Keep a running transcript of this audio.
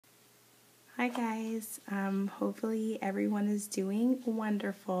Hi guys, hopefully everyone is doing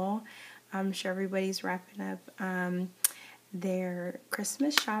wonderful. I'm sure everybody's wrapping up their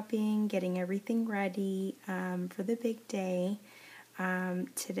Christmas shopping, getting everything ready for the big day.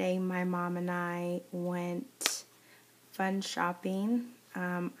 Today my mom and I went fun shopping.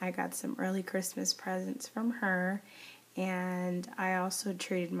 I got some early Christmas presents from her, and I also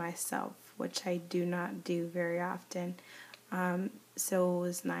treated myself, which I do not do very often. So it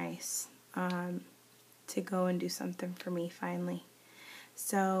was nice to go and do something for me finally.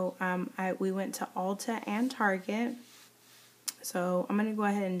 So we went to Ulta and Target. So I'm going to go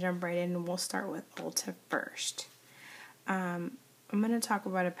ahead and jump right in, and we'll start with Ulta first. I'm going to talk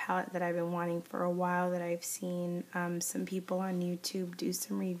about a palette that I've been wanting for a while, that I've seen some people on YouTube do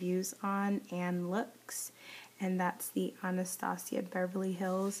some reviews on and looks, and that's the Anastasia Beverly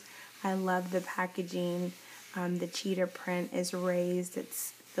Hills. I love the packaging. The cheetah print is raised. It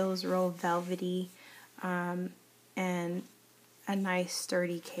feels real velvety, and a nice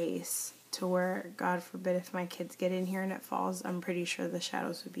sturdy case to where, God forbid, if my kids get in here and it falls, I'm pretty sure the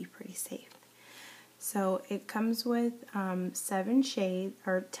shadows would be pretty safe. So it comes with 7 shades,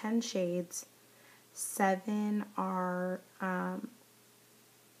 or 10 shades. 7 are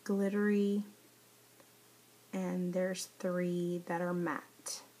glittery, and there's 3 that are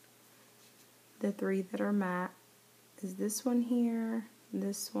matte. The 3 that are matte is this one here,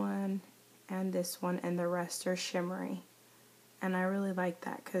 this one, and this one, and the rest are shimmery. And I really like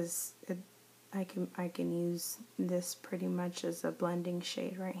that because I can use this pretty much as a blending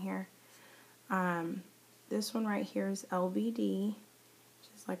shade right here. This one right here is LBD, which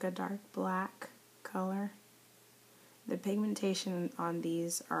is like a dark black color. The pigmentation on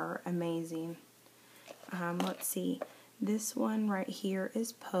these are amazing. Let's see. This one right here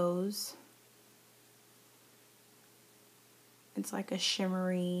is Pose. It's like a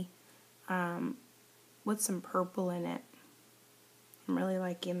shimmery with some purple in it. I'm really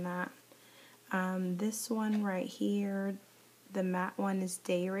liking that. This one right here, the matte one, is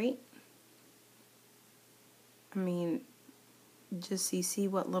Day Rate. I mean, just you see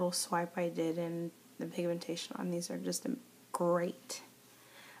what little swipe I did, and the pigmentation on these are just great.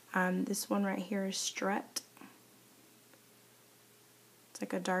 This one right here is Strut. It's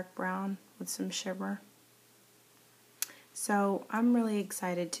like a dark brown with some shimmer. So I'm really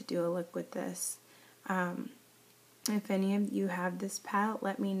excited to do a look with this. If any of you have this palette,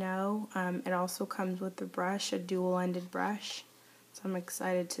 let me know. It also comes with a brush, a dual-ended brush. So I'm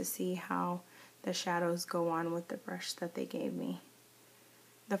excited to see how the shadows go on with the brush that they gave me.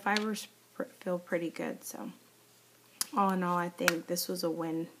 The fibers feel pretty good, so all in all, I think this was a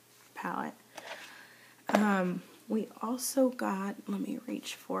win palette. We also got, let me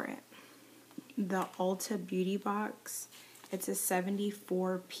reach for it, the Ulta Beauty Box. It's a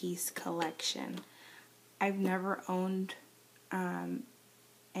 74-piece collection. I've never owned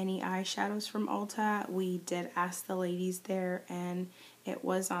any eyeshadows from Ulta. We did ask the ladies there, and it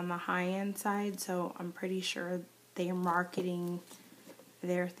was on the high-end side, so I'm pretty sure they're marketing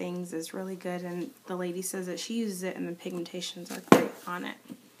their things as really good, and the lady says that she uses it and the pigmentations are great on it.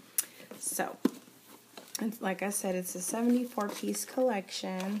 So, it's, like I said, it's a 74-piece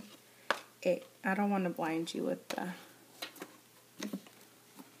collection. I don't want to blind you with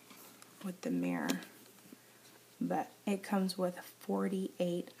the mirror, but it comes with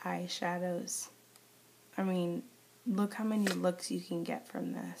 48 eyeshadows. I mean, look how many looks you can get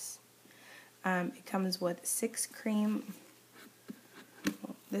from this. It comes with 6 cream.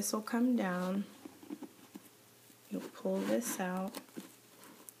 This will come down. You'll pull this out.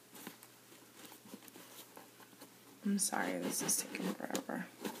 I'm sorry, this is taking forever.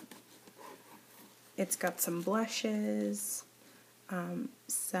 It's got some blushes,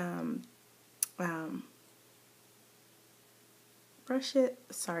 some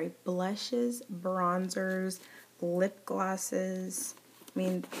blushes, bronzers, lip glosses. I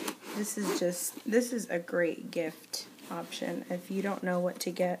mean, this is a great gift option if you don't know what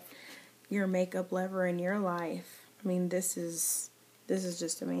to get your makeup lover in your life. I mean, this is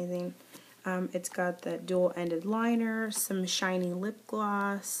just amazing. It's got the dual-ended liner, some shiny lip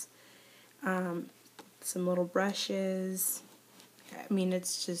gloss, some little brushes. I mean,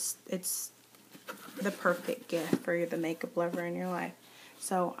 it's the perfect gift for the makeup lover in your life.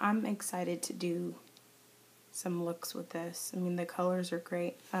 So I'm excited to do some looks with this. I mean, the colors are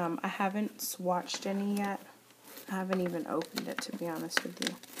great. I haven't swatched any yet. I haven't even opened it, to be honest with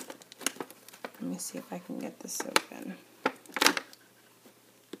you. Let me see if I can get this open.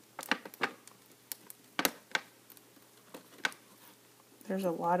 There's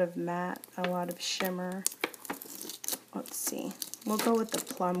a lot of matte, a lot of shimmer. Let's see. We'll go with the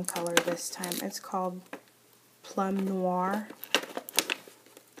plum color this time. It's called Plum Noir.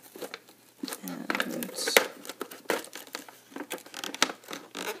 And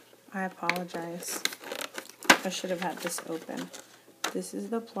I apologize. I should have had this open. This is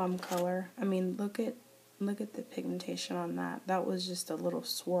the plum color. I mean, look at the pigmentation on that. That was just a little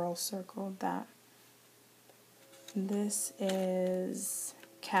swirl circle of that. This is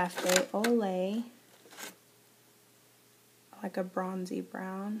Cafe Olay. Like a bronzy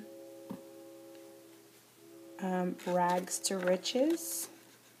brown. Rags to Riches.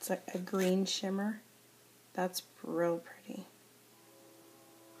 It's like a green shimmer. That's real pretty.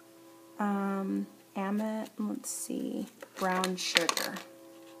 Let's see, Brown Sugar.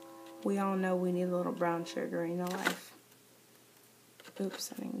 We all know we need a little brown sugar in our life.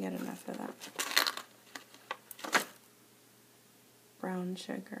 Oops, I didn't get enough of that. Brown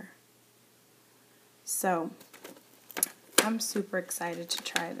sugar. So, I'm super excited to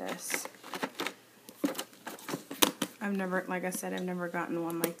try this. Like I said, I've never gotten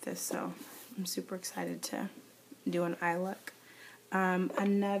one like this, so I'm super excited to do an eye look.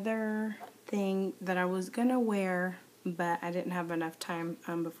 Another thing that I was gonna wear, but I didn't have enough time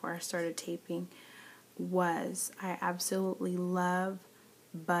before I started taping, was I absolutely love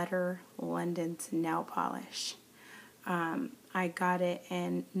Butter London's nail polish. I got it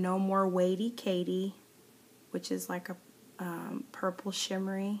in No More Waity Katie, which is like a purple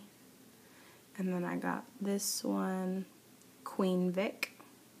shimmery. And then I got this one, Queen Vic.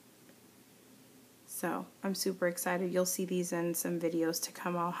 So I'm super excited. You'll see these in some videos to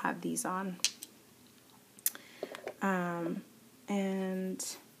come. I'll have these on. And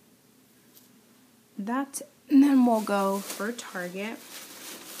then we'll go for Target.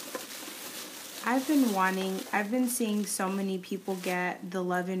 I've been seeing so many people get the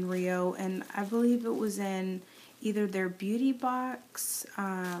Love in Rio, and I believe it was in either their beauty box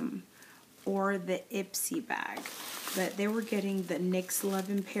or the Ipsy bag. But they were getting the NYX Love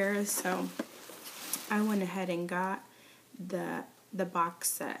in Paris, so I went ahead and got the box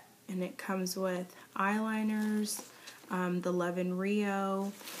set. And it comes with eyeliners, the Love in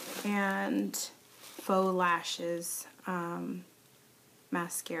Rio, and faux lashes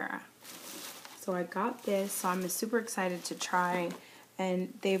mascara. So I got this, so I'm super excited to try.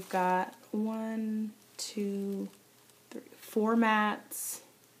 And they've got 1, 2, 3, 4 mattes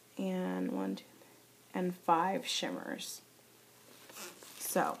and 5 shimmers.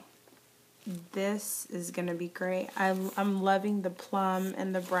 So this is gonna be great. I'm loving the plum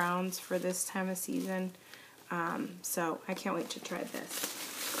and the browns for this time of season. So I can't wait to try this.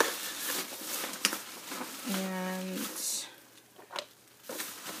 And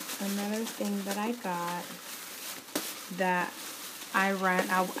another thing that I got that I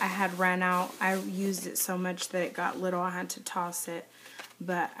had ran out. I used it so much that it got little. I had to toss it.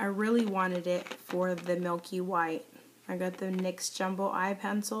 But I really wanted it for the Milky White. I got the NYX Jumbo Eye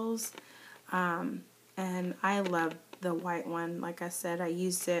Pencils. And I love the white one. Like I said, I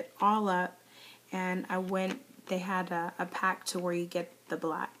used it all up. And they had a pack to where you get the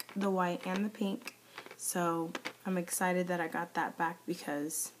black, the white, and the pink. So I'm excited that I got that back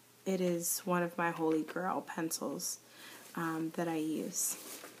because it is one of my holy grail pencils that I use.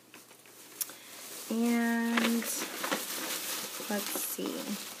 And let's see.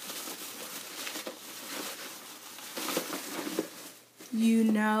 You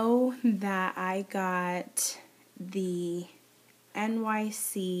know that I got the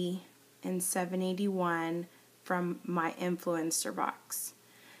NYX and 781 from my influencer box.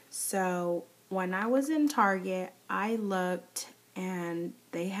 So when I was in Target, I looked and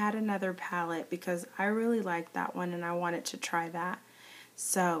they had another palette because I really liked that one and I wanted to try that.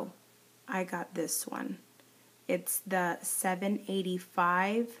 So I got this one. It's the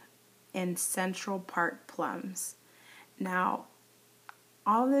 785 in Central Park Plums. Now,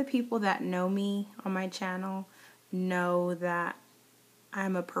 all the people that know me on my channel know that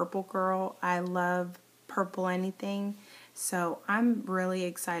I'm a purple girl. I love purple anything. So I'm really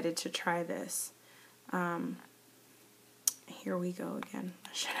excited to try this. Here we go again. I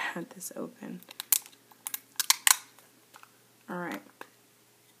should have had this open. Alright.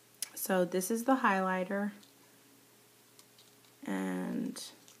 So this is the highlighter. And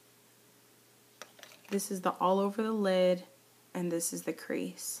this is the all over the lid. And this is the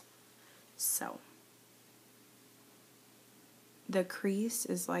crease. So the crease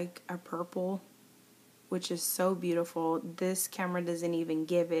is like a purple, which is so beautiful. This camera doesn't even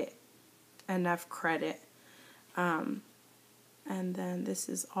give it enough credit. And then this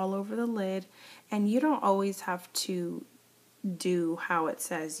is all over the lid. And you don't always have to do how it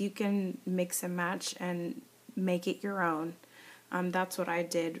says. You can mix and match and make it your own. That's what I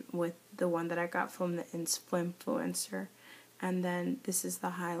did with the one that I got from the influencer. And then this is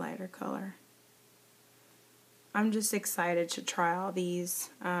the highlighter color. I'm just excited to try all these.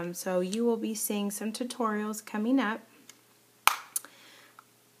 So you will be seeing some tutorials coming up.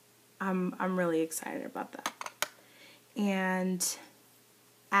 I'm really excited about that. And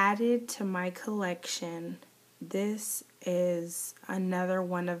added to my collection, this is another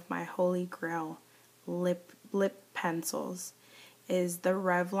one of my holy grail lip pencils, is the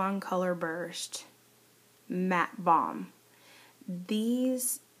Revlon Color Burst Matte Balm.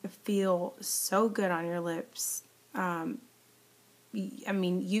 These feel so good on your lips. I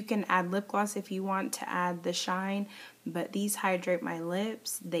mean, you can add lip gloss if you want to add the shine, but these hydrate my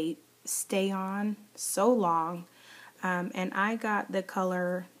lips. They stay on so long. And I got the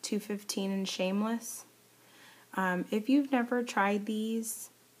color 215 in Shameless. If you've never tried these,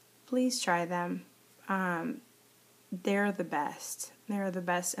 please try them. They're the best. They're the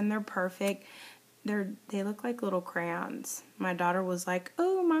best, and they're perfect. They look like little crayons. My daughter was like,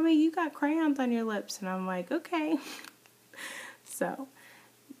 "Oh, Mommy, you got crayons on your lips." And I'm like, "Okay." So,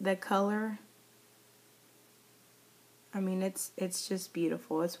 the color, I mean, it's just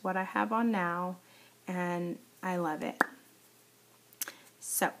beautiful. It's what I have on now, and I love it.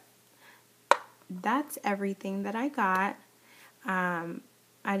 So, that's everything that I got.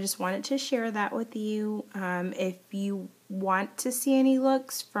 I just wanted to share that with you. If you want to see any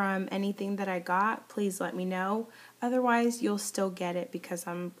looks from anything that I got, please let me know. Otherwise, you'll still get it because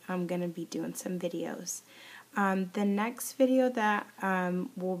I'm going to be doing some videos. The next video that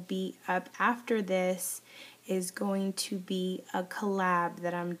will be up after this is going to be a collab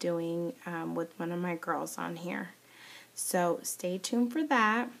that I'm doing with one of my girls on here. So stay tuned for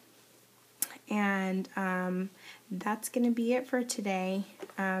that. And that's going to be it for today.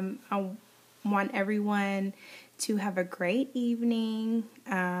 I want everyone to have a great evening.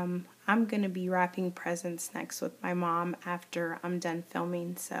 I'm going to be wrapping presents next with my mom after I'm done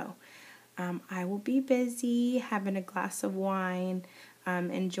filming. So I will be busy having a glass of wine,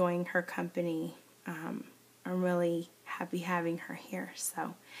 enjoying her company. I'm really happy having her here.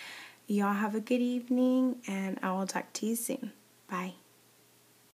 So y'all have a good evening, and I will talk to you soon. Bye.